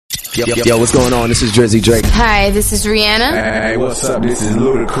Yo, what's going on? This is Drizzy Drake. Hi, this is Rihanna. Hey, what's up? This is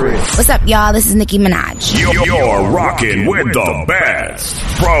Ludacris. What's up, y'all? This is Nicki Minaj. You're rocking with the best.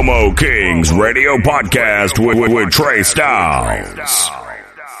 Promo Kings Radio Podcast with Trey Styles.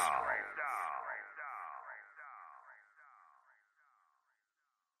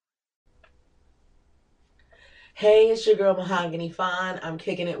 Hey, it's your girl Mahogany Fawn. I'm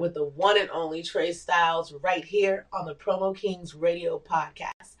kicking it with the one and only Trey Styles right here on the Promo Kings Radio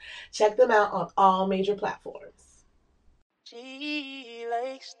Podcast. Check them out on all major platforms. She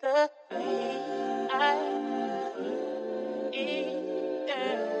likes the way I eat.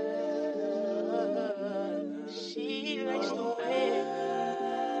 She likes the way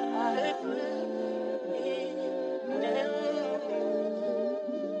I put it down.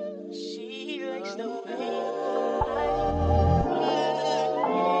 She likes the way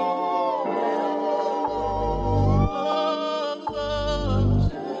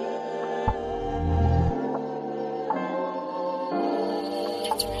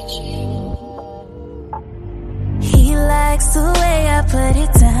He likes the way I put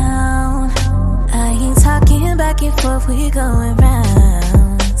it down. I ain't talking back and forth, we going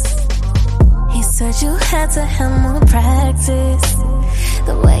rounds. He said you had to have more practice.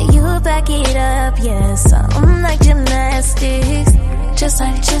 The way you back it up, yeah, something like gymnastics. Just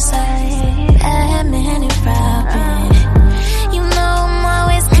like Batman and Robin. You know I'm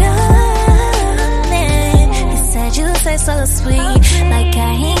always coming. He said you say so sweet, like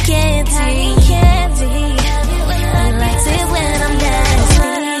I ain't candy. He likes it when I'm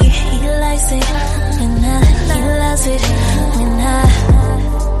nasty. He likes it when he loves it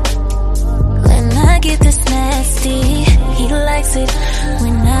when I get this nasty. He likes it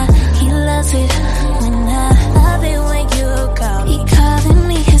he loves it when I love it when you go. He calling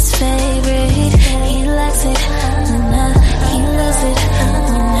me his favorite. He likes it he loves it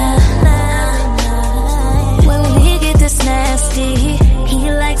when we get this nasty. He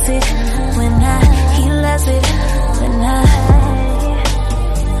likes it he loves it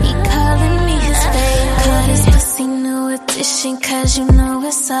he calling me his favorite. Call this pussy new addition, cause you know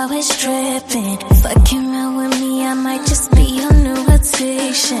it's always dripping. Fucking around with me, I might just be your new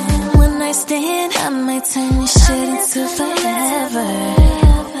addiction. When I stand, I might turn this shit into forever.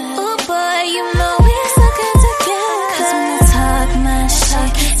 Oh boy, you know we're so good together. Cause when I talk my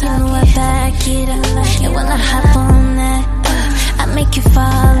shit, you know I back it up. And when I hop on that, I make you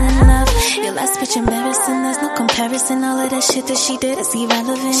fall in love. Your last bitch embarrassing, there's no comparison. All of that shit that she did is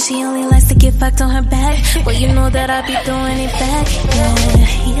irrelevant. She only likes to get fucked on her back, but you know that I be throwing it back. Yeah,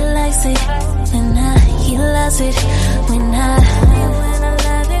 he likes it he loves it when I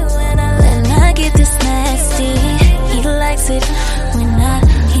get this nasty. He likes it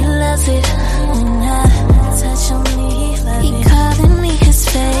he loves it when I touch on me. He calling me his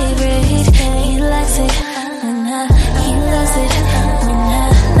favorite. He likes it he loves it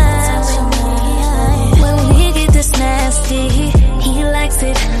touch on me. When we get this nasty, he likes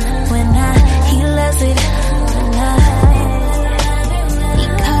it he loves it he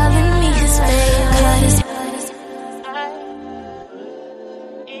calling me his favorite.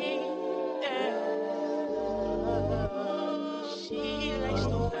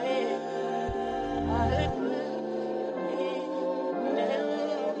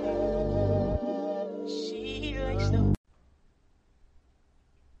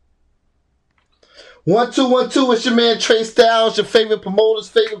 One, two. It's your man Trey Styles, your favorite promoter's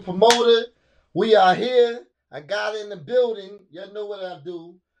favorite promoter. We are here. I got in the building. Y'all know what I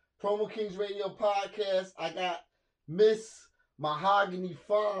do. Promo Kings Radio Podcast. I got Miss Mahogany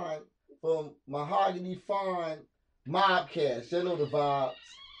Fawn from Mahogany Fawn Mobcast. Y'all know the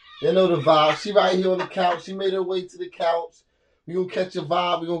vibes. She right here on the couch. She made her way to the couch. We gonna catch a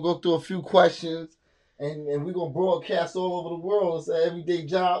vibe. We gonna go through a few questions, and we gonna broadcast all over the world. It's an everyday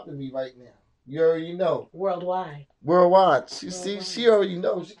job to me right now. You already know. Worldwide. See, she already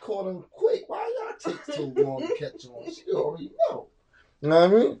knows. She caught him quick. Why y'all take so long to catch on? She already know. You know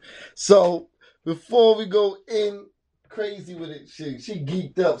what I mean? So, before we go in crazy with it, she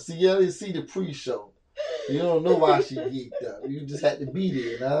geeked up. See, you didn't see the pre-show. You don't know why she geeked up. You just had to be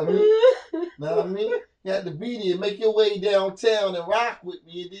there. You know what I mean? You had to be there. Make your way downtown and rock with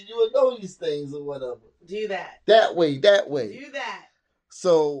me, and then you would know these things or whatever. Do that. That way. Do that.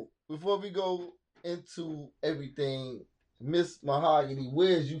 So, before we go into everything, Miss Mahogany,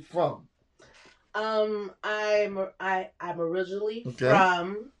 where's you from? I'm originally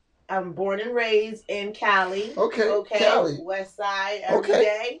from. I'm born and raised in Cali. Okay. Cali. West Side every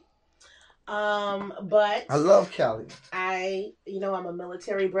day. But I love Cali. I'm a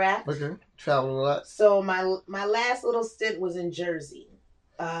military brat. Okay. Travel a lot. So my last little stint was in Jersey.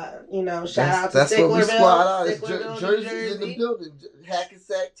 Shout out to That's where we squad out. Sticklerville, Jersey's in the building.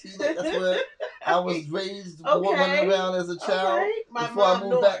 Hackensack, Teaneck. That's where I was raised, running around as a child. Right.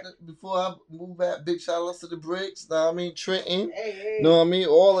 Before I moved back, big shout outs to the Bricks. Know what I mean? Trenton. Hey. Know what I mean?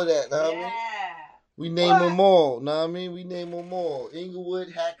 All of that. Know what I mean? We name them all. Know what I mean? We name them all.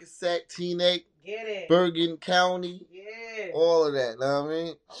 Inglewood, Hackensack, Teaneck. Get it. Bergen County. Yeah. All of that. Know what I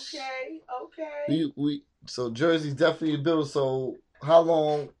mean? Okay. So Jersey's definitely a builder. So how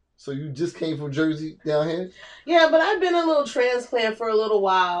long? So you just came from Jersey down here? Yeah, but I've been a little transplant for a little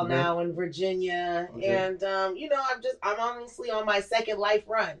while now in Virginia, and I'm honestly on my second life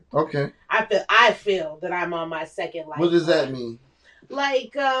run. Okay. I feel that I'm on my second life. What does run. that mean?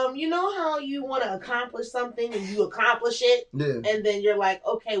 Like, you know how you want to accomplish something and you accomplish it, and then you're like,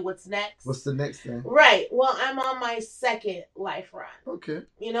 okay, what's next? What's the next thing? Right. Well, I'm on my second life run. Okay.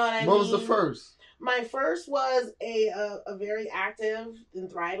 You know what I mean? What was the first? My first was a very active and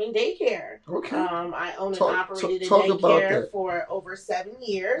thriving daycare. Okay. I owned and operated a daycare for over 7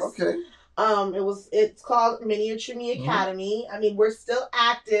 years. Okay. It's called Miniature Me Academy. I mean, we're still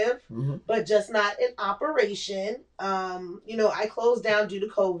active, but just not in operation. I closed down due to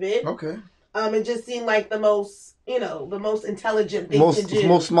COVID. Okay. It just seemed like the most intelligent thing to do.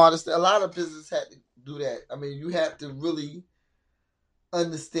 Most smartest. A lot of business had to do that. I mean, you have to really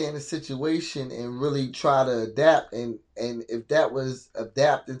understand the situation and really try to adapt. And if that was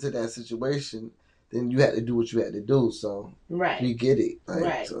adapting to that situation, then you had to do what you had to do. So we get it.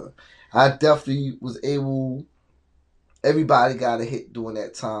 Right. So I definitely was able. Everybody got a hit during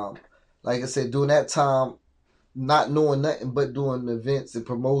that time. Like I said, during that time, not knowing nothing but doing events and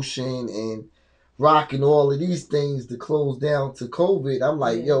promotion and rocking all of these things to close down to COVID. I'm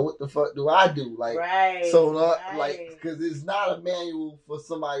like, yo, what the fuck do I do? Like, because it's not a manual for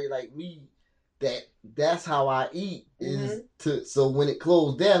somebody like me that's how I eat so when it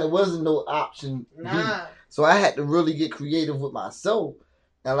closed down, it wasn't no option. So I had to really get creative with myself.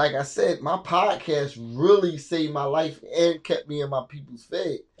 And like I said, my podcast really saved my life and kept me and my people's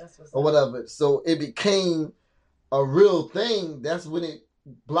fed or whatever. So it became a real thing. That's when it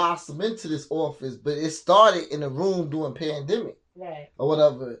blossomed into this office, but it started in a room during pandemic, or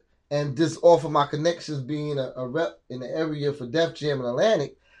whatever. And just off of my connections, being a rep in the area for Def Jam in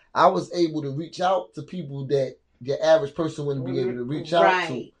Atlantic, I was able to reach out to people that your average person wouldn't be able to reach out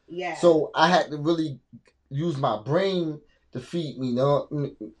to. Yeah. So I had to really use my brain to feed me.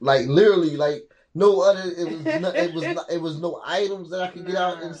 Like literally, like no other. It was no items that I could get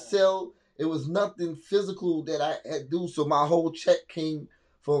out and sell. It was nothing physical that I had to do. So my whole check came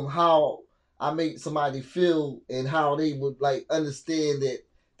from how I made somebody feel and how they would like understand that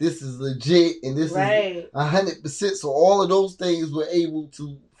this is legit and this is 100%. So all of those things were able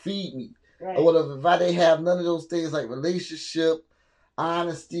to feed me. Or whatever. If I didn't have none of those things like relationship,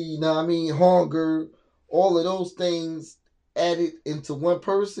 honesty, hunger, all of those things added into one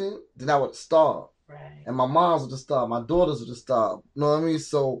person, then I would starve. And my moms would have starved. My daughters would have starved. You know what I mean?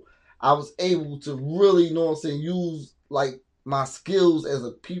 So I was able to really, use like my skills as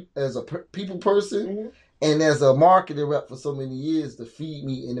a people person and as a marketing rep for so many years to feed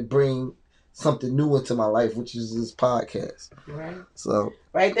me and to bring something new into my life, which is this podcast. Right. So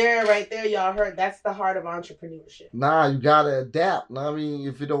right there, y'all heard that's the heart of entrepreneurship. Nah, you gotta adapt.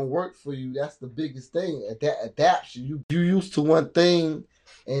 If it don't work for you, that's the biggest thing. Adaptation. You used to one thing,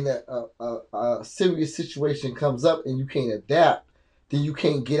 and a serious situation comes up, and you can't adapt. Then you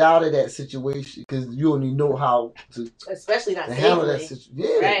can't get out of that situation because you only know how to, especially not to handle that situation.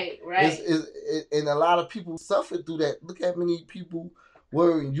 Yeah, right. And a lot of people suffered through that. Look how many people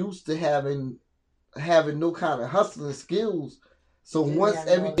were used to having no kind of hustling skills. So once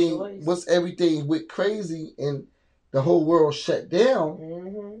everything went crazy and the whole world shut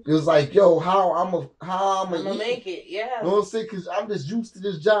down, it was like, yo, how I'm gonna make it? Yeah, you know what I'm saying? Because I'm just used to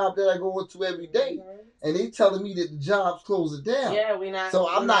this job that I go into every day, and they telling me that the job's closing down. Yeah, we not. So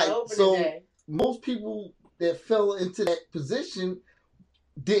I'm not. Open so today. Most people that fell into that position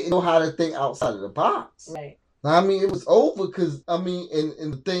didn't know how to think outside of the box. Right. It was over because,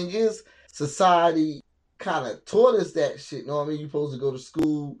 and the thing is, society kind of taught us that shit. You know what I mean? You're supposed to go to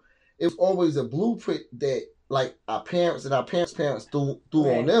school. It was always a blueprint that, like, our parents and our parents' parents threw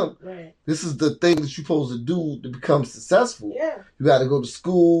on them. Right. This is the thing that you're supposed to do to become successful. Yeah. You got to go to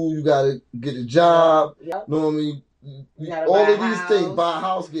school. You got to get a job. Yep. You know what I mean? All of these things. Buy a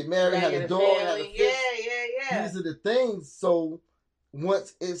house, get married, have a dog, have a fish. Yeah. These are the things. So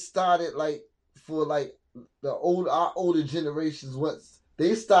once it started, like, for, like, our older generations, once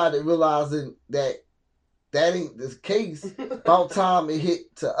they started realizing that ain't the case, about time it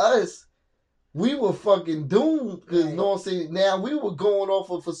hit to us, we were fucking doomed because you know what I'm saying. Now we were going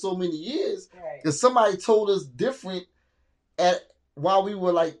off of for so many years because somebody told us different while we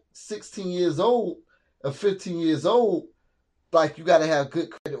were like 16 years old or 15 years old. Like you got to have good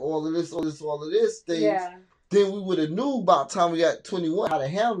credit, all of this things. Yeah. Then we would have knew by the time we got 21 how to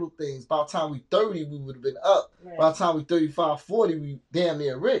handle things. By the time we 30, we would have been up. Right. By the time we 35, 40, we damn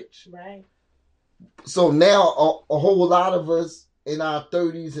near rich. Right. So now a whole lot of us in our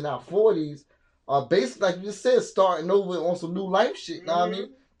 30s and our 40s are basically, like you just said, starting over on some new life shit. You know what I mean?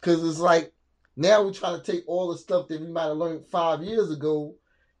 Because it's like now we're trying to take all the stuff that we might have learned 5 years ago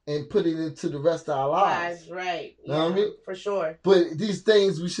and put it into the rest of our lives. Right. You know what I mean? For sure. But these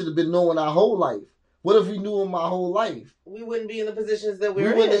things we should have been knowing our whole life. What if we knew them my whole life? We wouldn't be in the positions that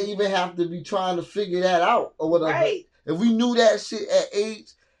we're in. We wouldn't even have to be trying to figure that out or whatever. Right. If we knew that shit at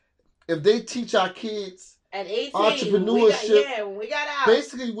age, if they teach our kids at 18, entrepreneurship, when we got out.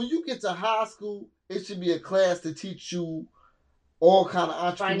 Basically, when you get to high school, it should be a class to teach you all kind of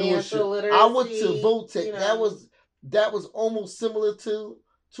entrepreneurship. Financial literacy. I went to Votech. You know. That was almost similar to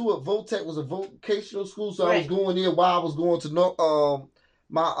it. Votech was a vocational school, so I was going there while I was going to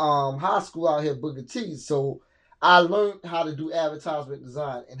my high school out here, Booker T. So I learned how to do advertisement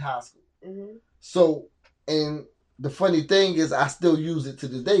design in high school. Mm-hmm. So, and the funny thing is I still use it to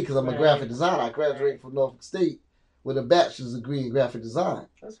this day because I'm a graphic designer. I graduated from Norfolk State with a bachelor's degree in graphic design.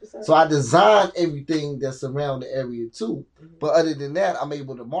 So I design everything that's around the area too. Mm-hmm. But other than that, I'm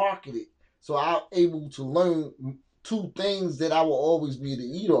able to market it. So I'm able to learn 2 things that I will always be able to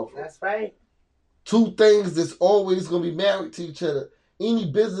eat off of. That's right. 2 things that's always going to be married to each other.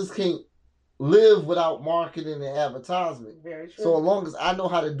 Any business can't live without marketing and advertisement. Very true. So as long as I know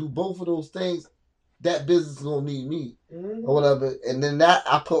how to do both of those things, that business is going to need me or whatever. And then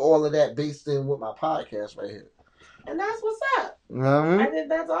I put all of that based in with my podcast right here. And that's what's up. I think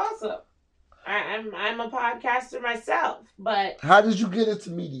that's awesome. I'm a podcaster myself, but... How did you get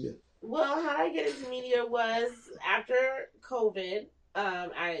into media? Well, how I get into media was after COVID.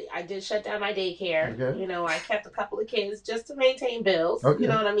 I did shut down my daycare. Okay. You know, I kept a couple of kids just to maintain bills. Okay. You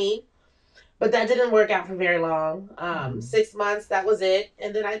know what I mean? But that didn't work out for very long. 6 months, that was it.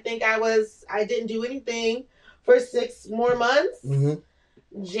 And then I think I didn't do anything for 6 more months.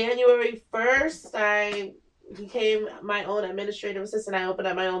 Mm-hmm. January 1st, I became my own administrative assistant. I opened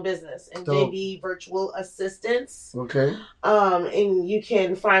up my own business and JB Virtual Assistants. Okay. And you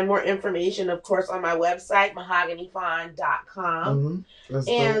can find more information, of course, on my website, mahoganyfawn.com. Mm-hmm.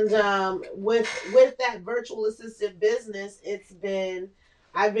 And with that virtual assistant business,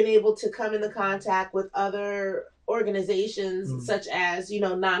 I've been able to come into contact with other organizations such as,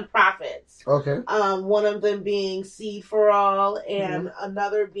 nonprofits. Okay. One of them being Seed for All and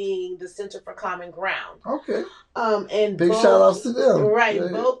another being the Center for Common Ground. Okay. And big shout outs to them. Right. Yeah.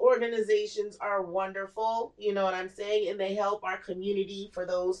 Both organizations are wonderful, you know what I'm saying? And they help our community for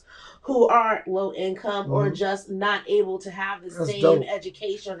those who are low income or just not able to have the same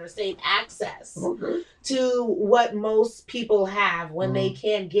education or same access to what most people have when they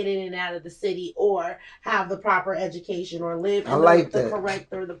can't get in and out of the city or have the proper education or live in the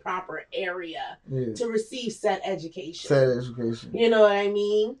correct or the proper area to receive said education. You know what I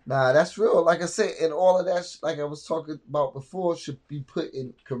mean? Nah, that's real. Like I said, and all of that, like I was talking about before, should be put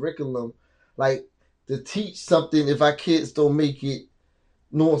in curriculum. Like to teach something if our kids don't make it, you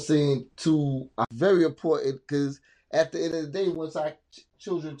know what I'm saying, very important because at the end of the day, once our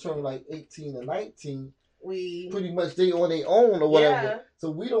children turn like 18 or 19, pretty much they on their own or whatever. Yeah. So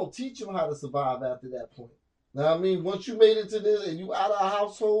we don't teach them how to survive after that point. Now, I mean, once you made it to this and you out of a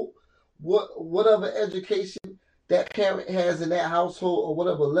household, whatever education that parent has in that household or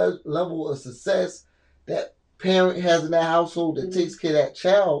whatever level of success that parent has in that household that takes care of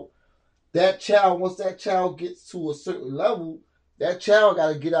that child, once that child gets to a certain level, that child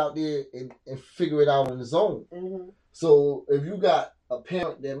got to get out there and figure it out on his own. Mm-hmm. So if you got a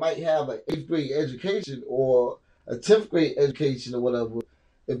parent that might have an 8th grade education or a 10th grade education or whatever,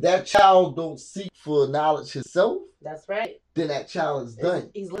 if that child don't seek for knowledge himself, that's right, then that child is done.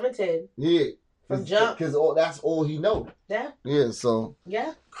 He's limited. Yeah. From jump. Because that's all he knows. Yeah. Yeah, so.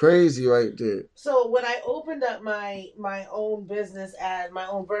 Yeah. Crazy right there. So when I opened up my own business as my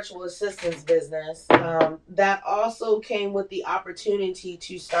own virtual assistance business, that also came with the opportunity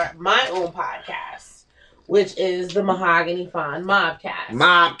to start my own podcast, which is the Mahogany Fawn Mobcast.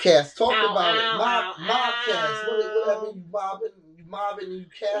 Mobcast. Talk about it. Mobcast. What that mean? You mobbing and you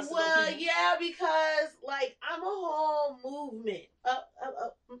casting? Well, yeah, because like I'm a whole movement.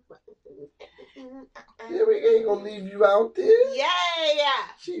 Yeah, we ain't gonna leave you out there. Yes,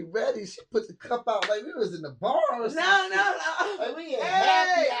 She ready. She put the cup out like we was in the bar or something. No. Like we in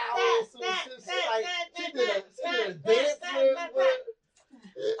happy hour or some shit. She did a dance with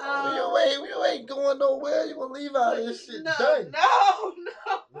you ain't going nowhere. You gonna leave out of this shit done.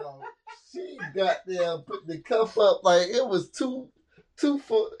 No. She got there, put the cup up like it was two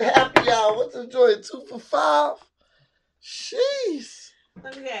for happy hour. What's the joy? 2 for $5. Jeez.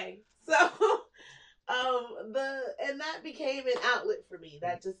 Okay, so and that became an outlet for me.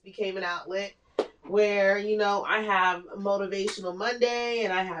 That just became an outlet where I have Motivational Monday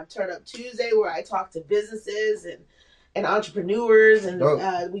and I have Turn Up Tuesday where I talk to businesses and entrepreneurs and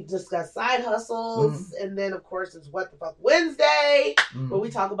we discuss side hustles, and then of course it's What the Fuck Wednesday where we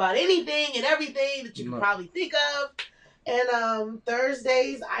talk about anything and everything that you can probably think of. And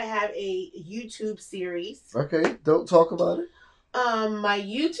Thursdays I have a YouTube series. Okay, don't talk about it. My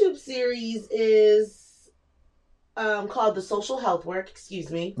YouTube series is called The Social Health Work.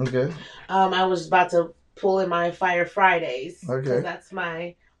 Excuse me. Okay. I was about to pull in my Fire Fridays. Okay. That's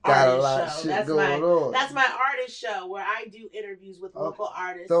my artist show. That's my artist show where I do interviews with local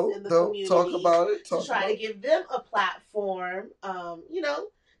artists in the community. Talk about it. To try to give them a platform,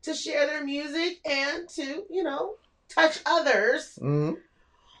 to share their music and to, touch others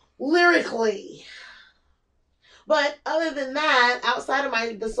lyrically. But other than that, outside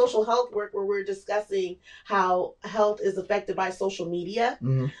of the social health work where we're discussing how health is affected by social media,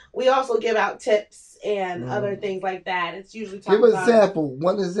 we also give out tips and other things like that. It's usually talking about...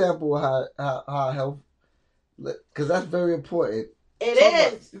 One example of how health... Because that's very important.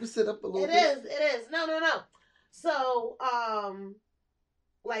 It is. You can sit up a little bit. It is. No. So,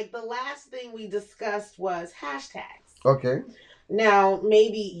 the last thing we discussed was hashtags. Okay. Now,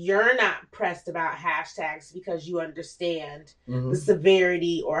 maybe you're not pressed about hashtags because you understand the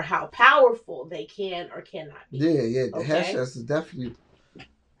severity or how powerful they can or cannot be. Yeah. The hashtags is definitely...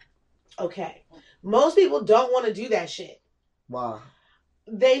 Okay. Most people don't want to do that shit. Why?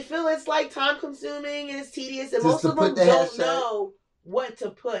 They feel it's time consuming and it's tedious, and most of them don't know what to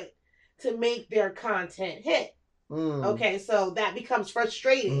put to make their content hit. Okay, so that becomes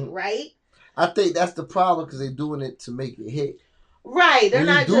frustrating, right? I think that's the problem because they're doing it to make it hit. Right, they're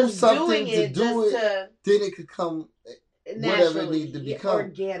not just doing it just to... Then it could come whatever it needs to become.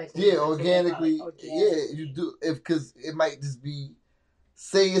 Organically. Yeah, organically. Yeah, you do. Because it might just be...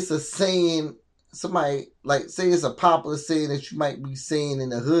 Say it's a saying... Somebody, say it's a popular saying that you might be saying in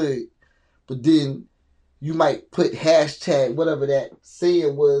the hood, but then you might put hashtag, whatever that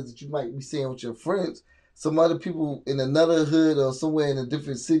saying was that you might be saying with your friends. Some other people in another hood or somewhere in a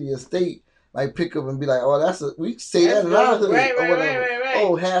different city or state might pick up and be like, "Oh, we say that in our hood or whatever." Right.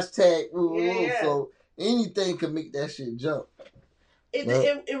 Oh, hashtag. Yeah. So anything can make that shit jump.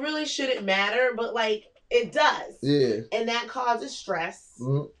 It really shouldn't matter, but it does. Yeah. And that causes stress.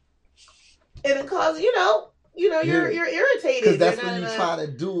 And it causes, you're irritated. Because that's what you're trying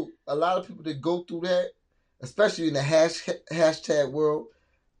to do. A lot of people that go through that, especially in the hashtag world,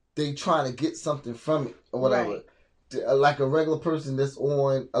 they trying to get something from it or whatever. Right. Like a regular person that's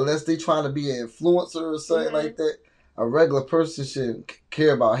on, unless they trying to be an influencer or something like that, a regular person shouldn't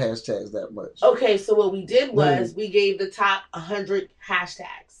care about hashtags that much. Okay, so what we did was we gave the top 100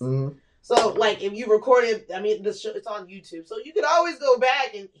 hashtags. So, if you recorded, it's on YouTube, so you could always go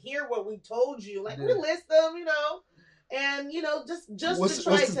back and hear what we told you. We list them, and just to try what's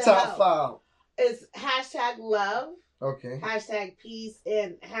to the top help. 5? It's hashtag love. Okay. Hashtag peace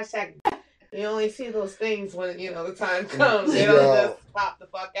and hashtag. You only see those things when the time comes. They don't just pop the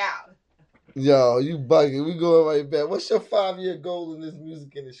fuck out. Yo, you bugging. We going right back. What's your 5-year goal in this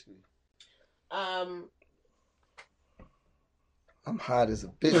music industry? I'm hot as a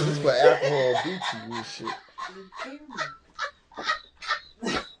bitch. This is what alcohol do to you and shit.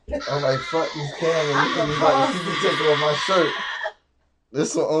 I'm like, fuck this camera. You can take off my shirt.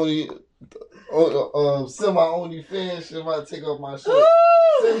 This will only... send my OnlyFans shit. I take off my shirt.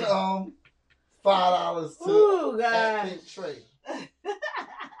 Send $5 to at Think Trey.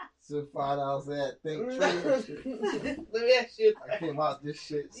 Send $5 at Think Trey. Let me ask you. I came out this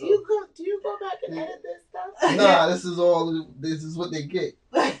shit. So. Do you go back and edit this stuff? Nah, this is what they get.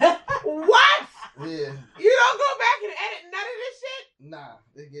 What? Yeah. You don't go back and edit none of this shit? Nah,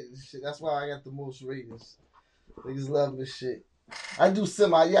 they get this shit. That's why I got the most ratings. Niggas love this shit. I do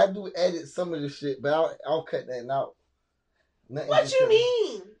edit some of this shit, but I don't cut nothing out. What you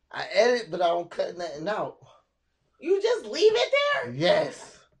mean? I edit, but I don't cut nothing out. You just leave it there?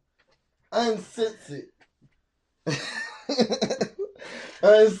 Yes. Uncensored.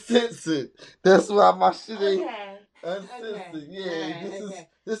 Uncensored. That's why my shit ain't Uncensored, yeah.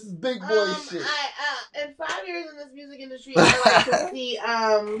 This is big boy shit. In 5 years in this music industry, I'd like to see.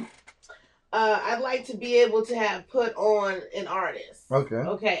 I'd like to be able to have put on an artist.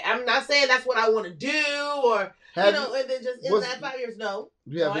 Okay. I'm not saying that's what I want to do, or and then just in that 5 years, no.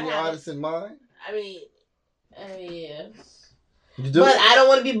 Do you have any artists in mind? I mean, yes. But I don't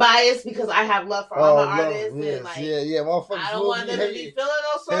want to be biased because I have love for all my artists. Yes, and like, motherfuckers. I don't want them to be feeling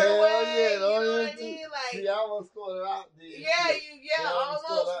no sort of way. Yeah, you know what I mean? Like, see, I almost called her out there. Almost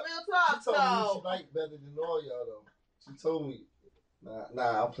real talk. She told me she liked better than all y'all though. She told me,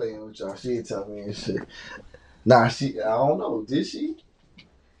 nah, I'm playing with y'all. She didn't tell me and shit. I don't know. Did she?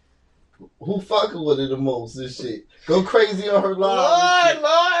 Who fucking with her the most and shit? Go crazy on her live.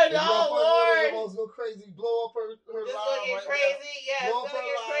 Lord. Go crazy. Blow up her live. It's gonna get crazy. Yeah, blow it's gonna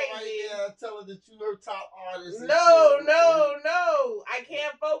get crazy. Tell her that you her top artist. No. I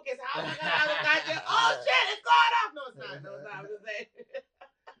can't focus. How am I gonna get? Oh shit! It's going off. No, it's not. I'm just saying.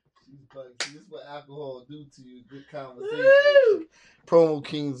 She's bugging. See, this is what alcohol do to you. Good conversation. Promo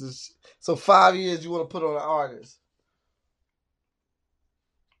Kings is so 5 years. You want to put on an artist?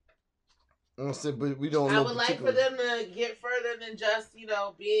 But we don't. I would like for them to get further than just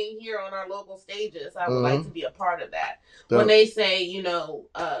being here on our local stages. I would like to be a part of that. When they say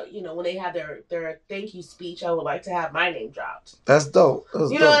when they have their thank you speech, I would like to have my name dropped. That's dope.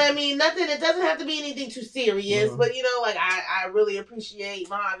 You know what I mean? Nothing. It doesn't have to be anything too serious, but I really appreciate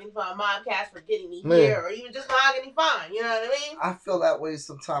Mahogany Fawn Mobcast for getting me here, or even just Mahogany Fawn. You know what I mean? I feel that way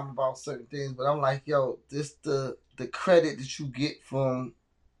sometimes about certain things, but I'm like, yo, this the credit that you get from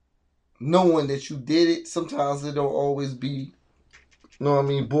knowing that you did it. Sometimes it don't always be,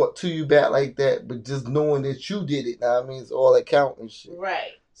 brought to you back like that, but just knowing that you did it, it's all that count and shit.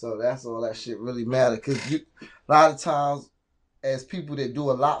 Right. So that's all that shit really matter. Because a lot of times, as people that do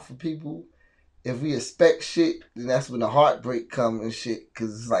a lot for people, if we expect shit, then that's when the heartbreak come and shit.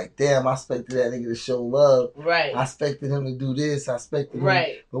 Because it's like, damn, I expected that nigga to show love. Right. I expected him to do this. I expected him.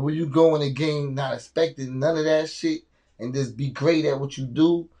 Right. But when you go in the game not expecting none of that shit and just be great at what you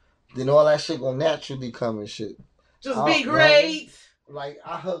do, then all that shit gonna naturally come and shit. Just be great. Like,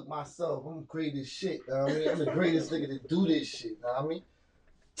 I hug myself. I'm great as shit. I'm the greatest nigga to do this shit.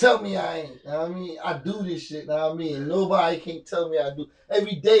 Tell me I ain't. I do this shit. Nobody can't tell me I do.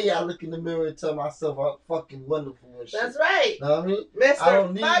 Every day I look in the mirror and tell myself I'm fucking wonderful and shit. That's right. Mr. I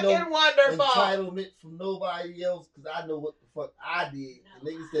don't need fucking wonderful entitlement from nobody else because I know what the fuck I did.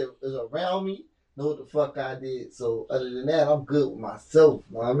 The niggas that is around me know what the fuck I did. So other than that, I'm good with myself.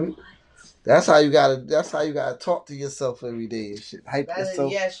 That's how you gotta talk to yourself every day and shit. Hype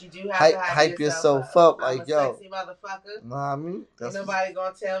yourself. Yes, you do have to hype yourself up. I'm like, a sexy motherfucker. Ain't nobody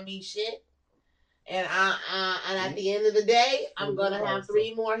gonna tell me shit. And at the end of the day, I'm gonna have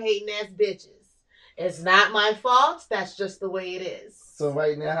 3 more hating ass bitches. It's not my fault. That's just the way it is. So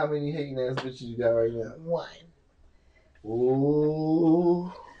right now, how many hating ass bitches you got right now? 1.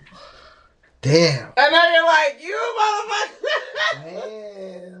 Ooh. Damn. I know you're like, you motherfucker.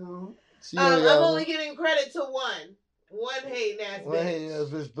 Damn. I'm only giving credit to 1. 1 hating ass bitch. 1 hating ass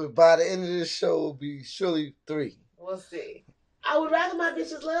bitch. But by the end of this show, it'll be surely 3. We'll see. I would rather my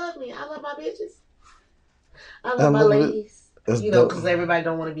bitches love me. I love my bitches. I love my ladies. Because everybody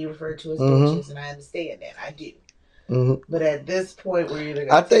don't want to be referred to as bitches, and I understand that. I do. But at this point, where you're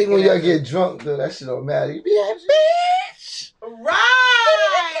gonna, I think when y'all get drunk, though, that shit don't matter. You be like, bitch. Right.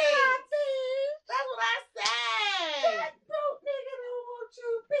 That's what I said. That broke nigga don't want you,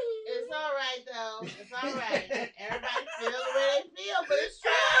 bitch. It's all right though. It's all right. Everybody feel the way they feel, but it's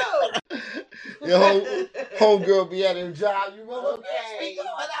true. Your homegirl be at her job. You remember? Okay. We going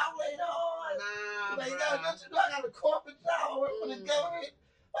out later on. Nah, like, bro. don't you know I got a corporate job? I work for the government.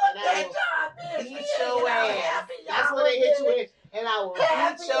 That job, bitch. Beat your ass. That's when they hit you with. And I will beat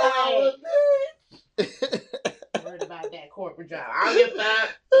your ass. Worried about that corporate job. I'll get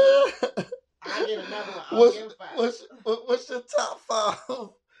that. I'll get another one. What's your top 5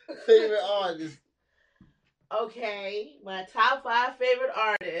 favorite artists? Okay, my top 5 favorite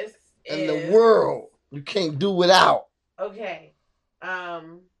artists in the world. You can't do without. Okay.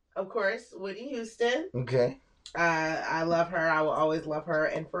 Of course, Whitney Houston. Okay. I love her. I will always love her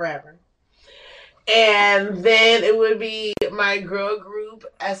and forever. And then it would be my girl group,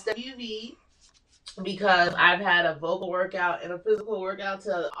 SWV, because I've had a vocal workout and a physical workout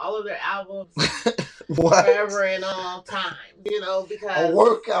to all of their albums forever and all time. Because... A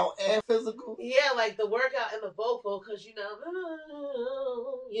workout and physical? Yeah, like the workout and the vocal, because, you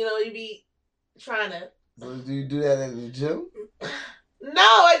be trying to... So do you do that in the gym? No,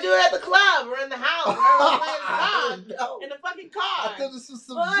 No, I do it at the club or in the house or I'm playing the song in the fucking car. I thought this was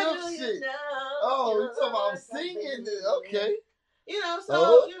some jump shit. Oh, you talking about singing? Okay. You know,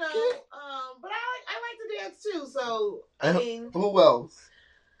 so you know, but I like to dance too. So I mean, who else?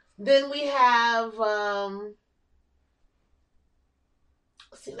 Then we have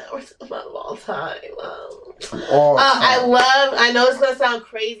see, now we're talking about all time. I know it's gonna sound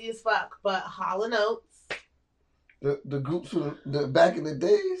crazy as fuck, but Hall & Oates. The groups from the back in the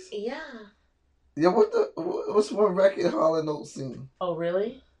days? Yeah. Yeah, what's one record Hall & Oates sing? Oh,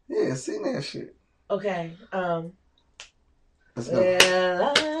 really? Yeah, sing that shit. Okay. Well,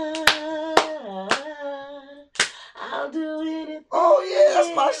 I'll do anything. Oh, yeah,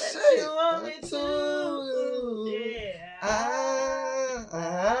 that's my shit. You want me to. Yeah.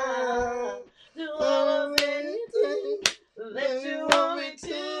 I'll do almost anything that you want me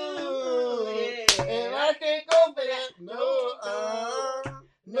to. Yeah. And I can't go for that.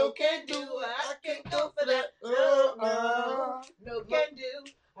 No can do. I can't go for that. No can do.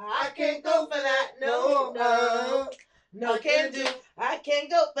 I can't go for that. No can do. I can't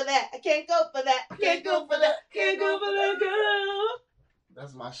go for that. I can't go for that. I can't go for that. Can't go for that, girl.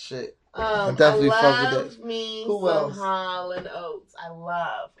 That's my shit. I definitely fuck with love that. me Who some else? Hall & Oates. I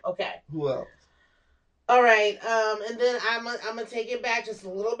love. Okay. Who else? All right. And then I'm gonna take it back just a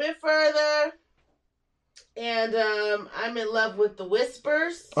little bit further. And I'm in love with the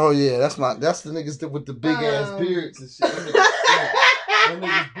Whispers. Oh yeah, that's the niggas with the big ass beards and shit. Them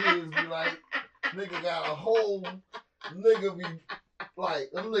niggas beards be like, nigga got a whole nigga be like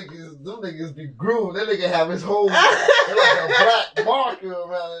them niggas be groomed. That nigga have his whole like a black marker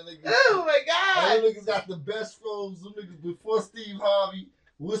around that nigga. Oh my god! And them niggas got the best froze. Them niggas before Steve Harvey,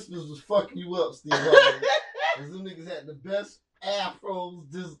 Whispers was fucking you up, Steve Harvey. Cause them niggas had the best afros,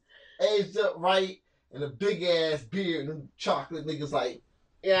 just aged up right. And a big ass beard, and chocolate niggas like,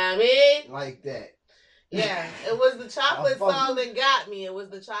 yeah, I mean, like that. Yeah, it was the chocolate song that got me. It was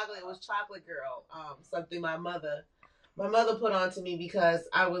Chocolate Girl. Something my mother put on to me because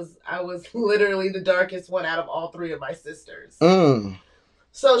I was literally the darkest one out of all three of my sisters.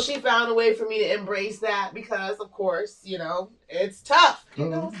 So she found a way for me to embrace that because, of course, you know, it's tough. You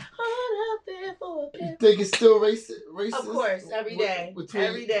know, hard out there for a pimp. You think it's still racist? Of course, every day. Between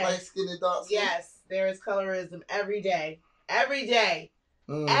every day. Light skin and dark skin? Yes, there is colorism every day. Every day.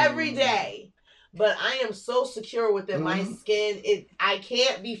 Every day. But I am so secure within my skin. I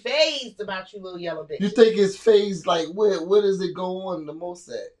can't be phased about you little yellow bitch. You think it's phased, like, where does it go on the most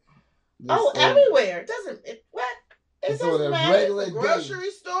at? Everywhere. What? It It's doesn't on a matter. regular It's a grocery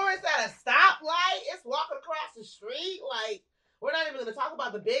store. It's at a stoplight. It's walking across the street. Like, we're not even going to talk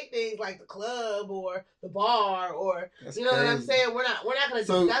about the big things like the club or the bar or, That's you know crazy. what I'm saying? We're not going to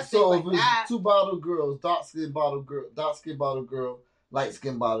discuss things like if that. it's two bottle girls, dark skin bottle girl, light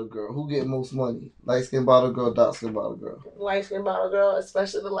skin bottle girl, who get most money? Light skin bottle girl, dark skin bottle girl. Light skin bottle girl,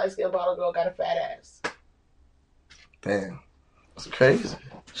 especially the light skin bottle girl, got a fat ass. Damn. That's crazy.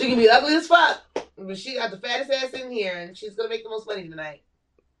 She can be ugly as fuck, but she got the fattest ass in here, and she's gonna make the most money tonight.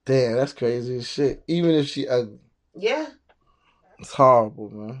 Damn, that's crazy as shit. Even if she ugly. Yeah. It's horrible,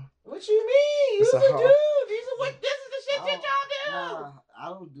 man. What you mean? This is the shit that y'all do. Nah, I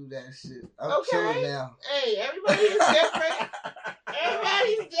don't do that shit. I'm Okay. chilling now. Hey, everybody is different.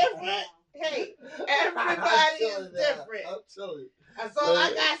 Everybody's different. Hey, everybody is different. I'm chilling. That's all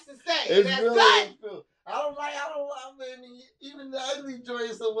I got to say. It's That's really done. I mean, even the ugly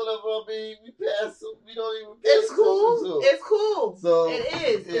joints or whatever, I mean, we don't even It's cool. It's cool. So, it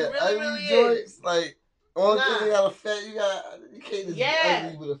is. Yeah, It really, really joints, is. Like, only thing you got a fat, you can't just be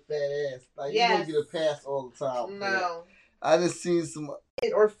ugly with a fat ass. Like, you don't get a pass all the time. No. I just seen some...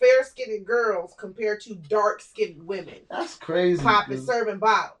 Or fair-skinned girls compared to dark-skinned women. That's crazy. Popping, serving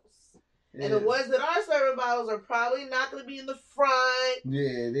bottles. Yeah. And the ones that are serving bottles are probably not going to be in the front.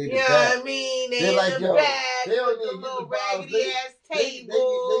 Yeah, they You know what I mean? They in like, the back they don't with the even little get the raggedy ass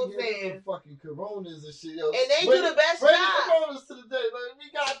tables. They get fucking Coronas and shit. Yo. And they do the best bring job. the Coronas to the day. Like,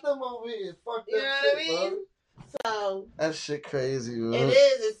 we got them over here. Fuck You that know shit, what I mean? bro. So that shit crazy, man. it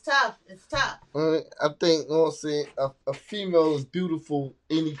is. It's tough. It's tough. I think, you know what I'm saying, a female is beautiful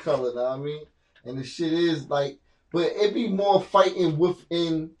any color, know what I mean? And the shit is like, but it be more fighting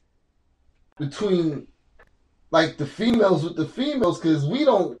between like the females with the females, because we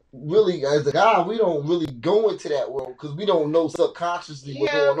don't really, as a guy, we don't really go into that world because we don't know subconsciously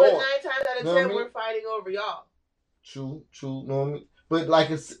what's going on. Yeah, but 9 times out of 10, know what I mean? we're fighting over y'all. True, know what I mean? But like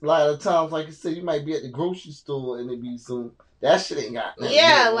a lot of times, like I said, you might be at the grocery store and it be some that shit ain't got nothing.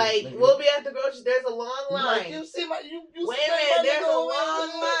 Yeah, like we'll be at the grocery. There's a long line. Like, you see my you wait a minute, there's a long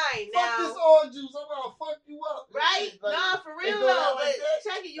line now. Fuck this orange juice, I'm gonna fuck you up. Right? Like, nah, for real though. though. Like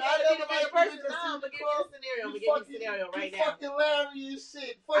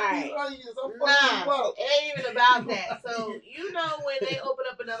about. It ain't even about that. So, you know when they open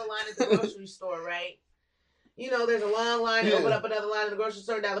up another line at the grocery store, right? You know, there's a long line. They open up another line at the grocery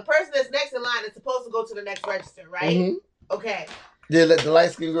store. Now, the person that's next in line is supposed to go to the next register, right? Mm-hmm. Okay. Yeah, let the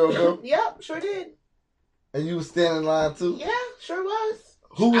light-skinned girl go? Yep, sure did. And you was standing in line, too? Yeah, sure was.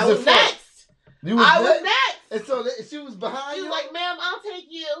 Who was I was next. You was I next? was next. And so she was behind you? She was like, ma'am, I'll take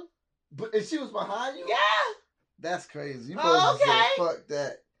you. And she was behind you? Yeah. That's crazy. You supposed to say, fuck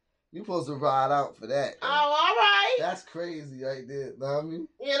that. You supposed to ride out for that. Oh, all right. That's crazy right there. Know what I mean?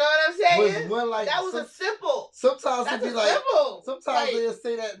 You know what I'm saying? That was a simple. Sometimes That's it be like simple. Sometimes they'll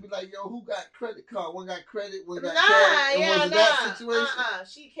say that and be like, yo, who got credit card? One got credit, one got cash. That situation?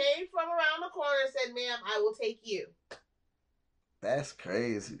 She came from around the corner and said, ma'am, I will take you. That's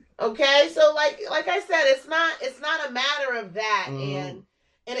crazy. Okay, so like I said, it's not a matter of that, and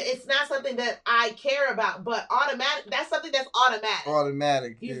it's not something that I care about, but automatic. That's something that's automatic.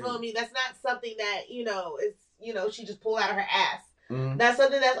 Automatic. You feel me? That's not something that she just pulled out of her ass. Mm-hmm. That's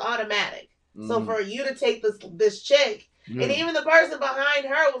something that's automatic. Mm-hmm. So for you to take this chick, and even the person behind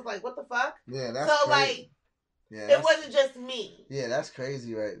her was like, "What the fuck?" Yeah, that's crazy. It wasn't just me. Yeah, that's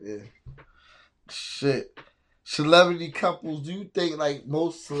crazy right there. Shit. Celebrity couples, do you think like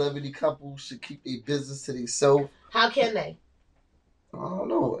most celebrity couples should keep their business to themselves? How can they? I don't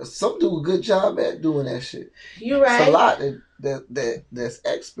know. Some do a good job at doing that shit. You're right. It's a lot that's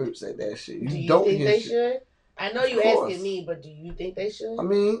experts at that shit. Do you think they should? I know you asking me, but do you think they should? I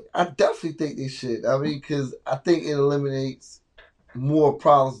mean, I definitely think they should. I mean, because I think it eliminates more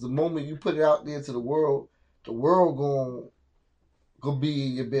problems. The moment you put it out there to the world gonna be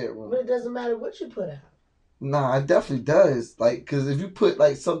in your bedroom. But it doesn't matter what you put out. Nah, it definitely does. Like, because if you put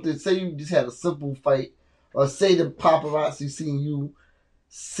like something, say you just had a simple fight, or say the paparazzi seen you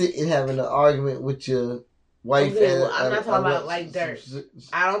sit and having an argument with your wife. Okay, well, I'm not talking about like dirt.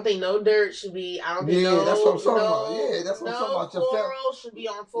 I don't think no dirt should be. I don't think that's what I'm talking about. Yeah, that's what I'm talking about. Your quarrel should be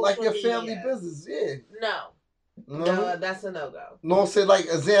on social media. Like your family business. Yeah. No, that's a no-go. No, say like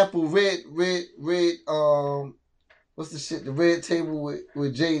example, red. What's the shit? The red table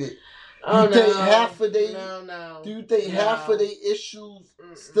with Jaded. Oh, you think half of they? No. Do you think half of they issues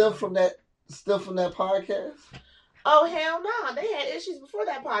stem from that podcast? Oh hell no! They had issues before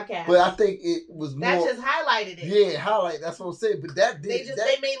that podcast. But I think it was more. That just highlighted it. Yeah, highlight. That's what I'm saying. But that did.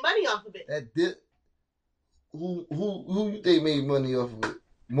 They made money off of it. That did. Who you think made money off of it?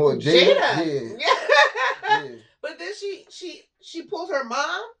 More Jada. Yeah. But then she pulled her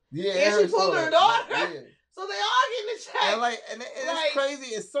mom. Yeah. And she pulled her daughter. Yeah. So they all getting the check. And it's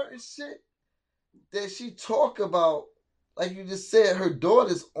crazy. It's certain shit that she talk about. Like you just said, her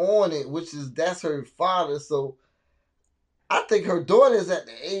daughter's on it, that's her father. So I think her daughter's at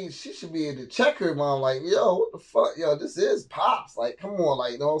the age she should be able to check her mom. Like, yo, what the fuck, yo, this is pops. Like, come on,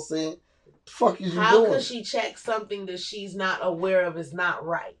 like, you know what I'm saying? What the fuck is you doing? How could she check something that she's not aware of is not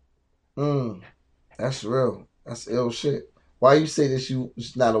right? That's real. That's ill shit. Why you say that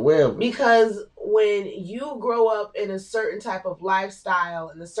she's not aware of it? Because when you grow up in a certain type of lifestyle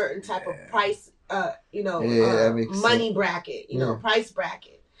and a certain type of price, money bracket, price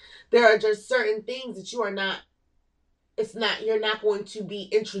bracket, there are just certain things that you're not going to be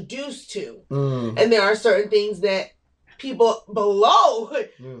introduced to. And there are certain things that people below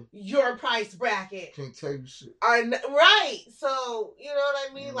your price bracket can't tell you shit. Right. So, you know what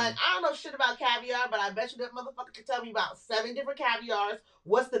I mean? Like, I don't know shit about caviar, but I bet you that motherfucker can tell me about 7 different caviars.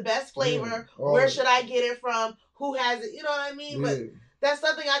 What's the best flavor? Where should I get it from? Who has it? You know what I mean? But that's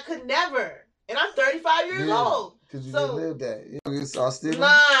something I could never. And I'm 35 years old. Because you didn't live that.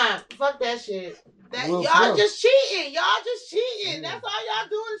 Nah, fuck that shit. Y'all just cheating. That's all y'all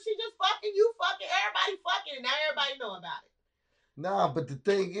doing is she just fucking, you fucking, everybody fucking, and now everybody know about it. Nah, but the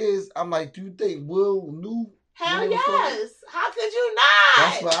thing is, I'm like, do you think Will knew? Hell yes. How could you not?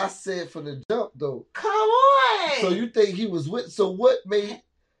 That's what I said from the jump, though. Come on. So you think he was with? So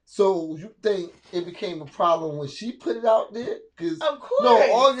you think it became a problem when she put it out there? Of course. No,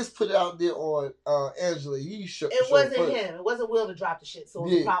 August put it out there on Angela Yee's show. It wasn't him. It wasn't Will to drop the shit. So it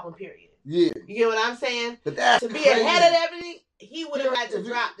was a problem. Period. Yeah. You get what I'm saying? But that's to be ahead of everything, he would have had to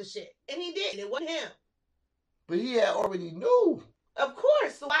drop the shit, and he did. It wasn't him. But he had already knew. Of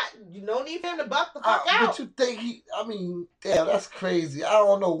course. So you don't need him to buck the fuck out. But you think damn, that's crazy. I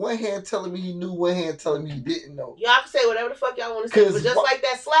don't know. One hand telling me he knew, one hand telling me he didn't know. Y'all can say whatever the fuck y'all want to say, but just like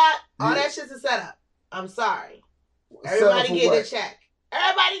that slap, all that shit's a setup. I'm sorry. Everybody getting a check.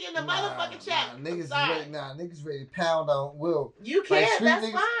 Everybody getting a motherfucking check. Niggas ready to pound on Will. You can't, that's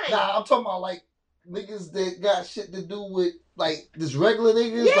niggas, fine. Nah, I'm talking about like niggas that got shit to do with like this regular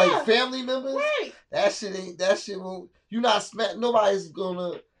niggas, like family members. Right. That shit won't, you not smack, nobody's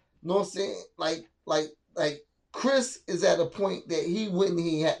gonna, know what I'm saying? Like, Chris is at a point that he wouldn't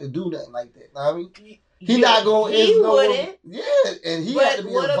even have to do nothing like that. Know what I mean, he not going. He wouldn't. And he but had to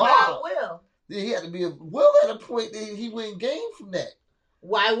be what involved. About Will? He had to be Will at a point that he wouldn't gain from that.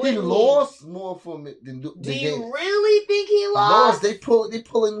 Why would he? Lost more from it than Do you really think he lost? They pulling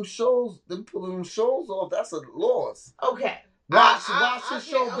them shows. They pulling them shows off. That's a loss. Okay. Watch his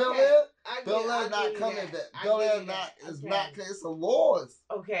show, Bel Air. Bel Air not coming back. Bel Air is not. It's a loss.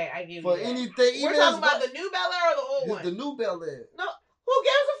 Okay, I give you for that. anything. We're talking about the new Bel Air or the old one? The new Bel Air. No, who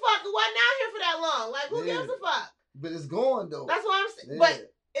gives a fuck? It wasn't out here for that long. Like, who gives a fuck? But it's going though. That's what I'm saying.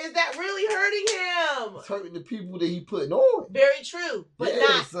 But is that really hurting him? It's hurting the people that he putting on. Very true, but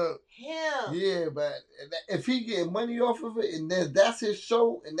not him. Yeah, but if he getting money off of it, and that's his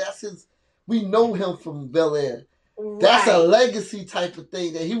show, and that's his, we know him from Bel Air. Right. That's a legacy type of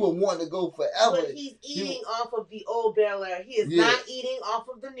thing that he would want to go forever. But he's eating off of the old Bel Air. He is not eating off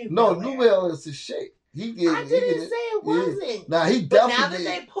of the new Bel Air. No, new Bel Air is his shit. I didn't say it wasn't. Yeah. Nah, he but definitely. Now that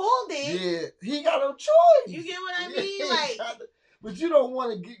they pulled it, he got no choice. You get what I mean? Like, but you don't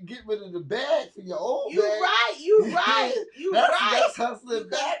want to get rid of the bag for your old you bag. Right, you right. That's hustling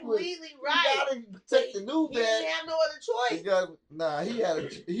backwards. Completely right. You gotta protect the new bag. He didn't have no other choice.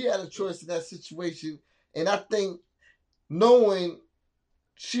 He had a choice in that situation, and I think knowing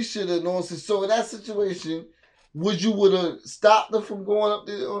she should have known. So in that situation, would have stopped her from going up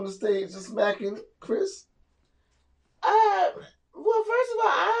there on the stage and smacking Chris? Well, first of all,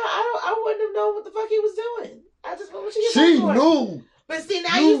 I wouldn't have known what the fuck he was doing. I just know what she knew. But see,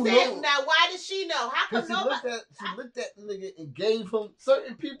 now you said, now why did she know? How come nobody? She looked at the nigga and gave him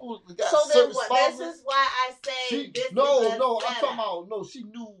certain people got so certain then what? This is why I say no, I'm talking about she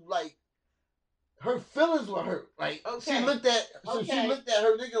knew like her feelings were hurt. Like she looked at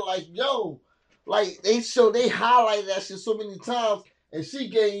her nigga like, yo, like they highlighted that shit so many times, and she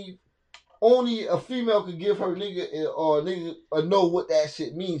gave. Only a female could give her nigga or know what that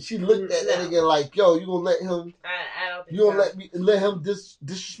shit means. She looked at that nigga like, yo, you gonna let him? I don't think you gonna let him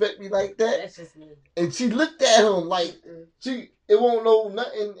disrespect me like that? That's just me. And she looked at him like it won't know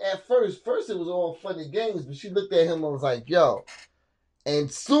nothing at first. First it was all fun and games, but she looked at him and was like, yo.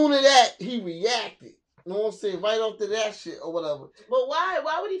 And soon as that he reacted. You know what I'm saying? Right off to that shit or whatever. But why?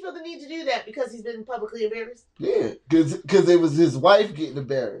 Why would he feel the need to do that? Because he's been publicly embarrassed? Yeah, because it was his wife getting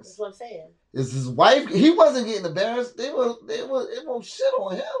embarrassed. That's what I'm saying. It's his wife. He wasn't getting embarrassed. It won't shit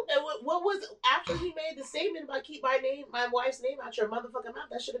on him. And what was after he made the statement about keep my wife's name out your motherfucking mouth?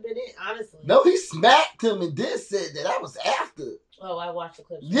 That should have been it, honestly. No, he smacked him and then said that was after. Oh, I watched the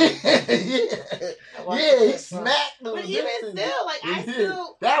clip. Yeah. He smacked him. But even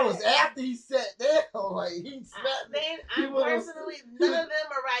still, that was after he sat down. Like he smacked. I'm personally, none of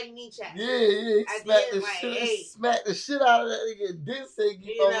them are writing me checks. Yeah. He smacked the shit out of that nigga and then said,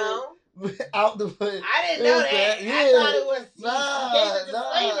 you know. Out the way. I didn't know that. Yeah. I thought it was Nah.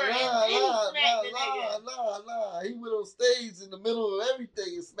 He went on stage in the middle of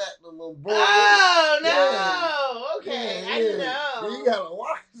everything and smacked him on board. Oh no! Okay, I didn't know. You gotta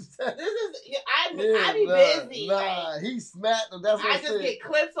watch that. I be busy. Nah, he smacked him. That's what I just get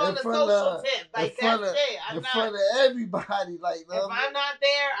clips on the social tip. Like that's it. In front of everybody. Like if I'm not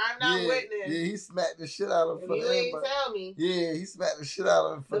there, I'm not witness. Yeah, he smacked the shit out of him. You ain't tell me. Yeah, he smacked the shit out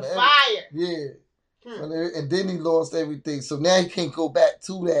of him. The fire. Yeah. And then he lost everything. So now he can't go back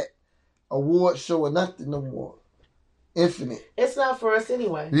to that award show or nothing no more. Infinite. It's not for us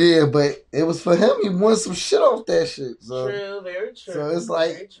anyway. Yeah, but it was for him. He won some shit off that shit. So, true, very true. So it's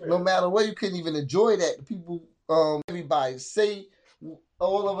like no matter what, you couldn't even enjoy that. The people, everybody say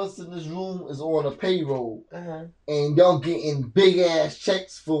all of us in this room is on a payroll, and y'all getting big ass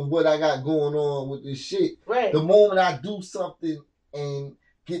checks from what I got going on with this shit. Right. The moment I do something and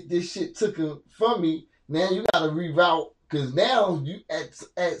get this shit taken from me, now you gotta reroute because now you at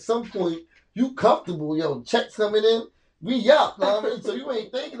some point you comfortable, yo, checks coming in, we up, know what I mean? So you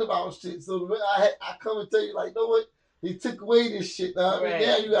ain't thinking about shit. So when I come and tell you like, know what? They took away this shit. Know what I mean?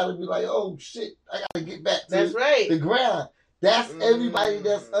 Now you gotta be like, oh shit, I gotta get back to the ground. That's everybody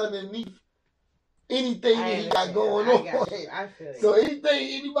that's underneath anything that he got going on. I feel it. So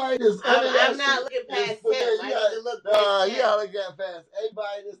anybody that's I'm not looking past him. I need to look past him. You gotta look past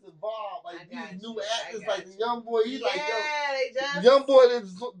everybody that's involved. Like these new actors, like the young boy, he's like, yo, the young boy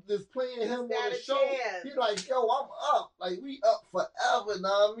that's playing him on the show, he's like, yo, I'm up. Like, we up forever, know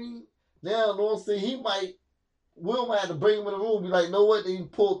what I mean? Now, know what I'm saying? Will might have to bring him in the room and be like, know what? They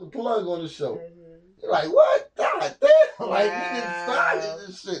pulled the plug on the show. You're like, what? God damn. Like, we didn't started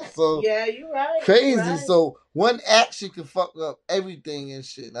this shit. So, yeah, you're right. Crazy. You're right. So, one action can fuck up everything and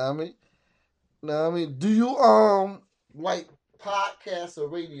shit. Know what I mean? Do you, like podcasts or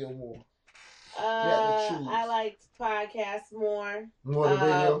radio more? I liked podcasts more. More than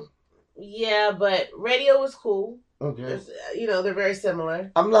radio? Yeah, but radio was cool. Okay. They're very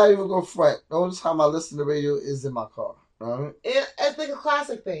similar. I'm not even going to front. The only time I listen to radio is in my car. Right? It's like a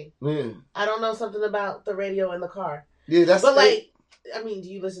classic thing. Yeah. I don't know something about the radio in the car. Yeah, that's. But do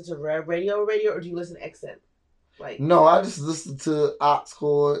you listen to radio, or do you listen to XM? No, I just listen to aux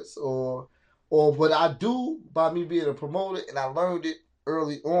cords or what I do by me being a promoter, and I learned it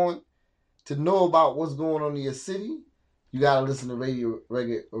early on. To know about what's going on in your city, you gotta listen to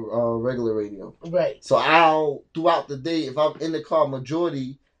regular radio. Right. So I'll throughout the day, if I'm in the car,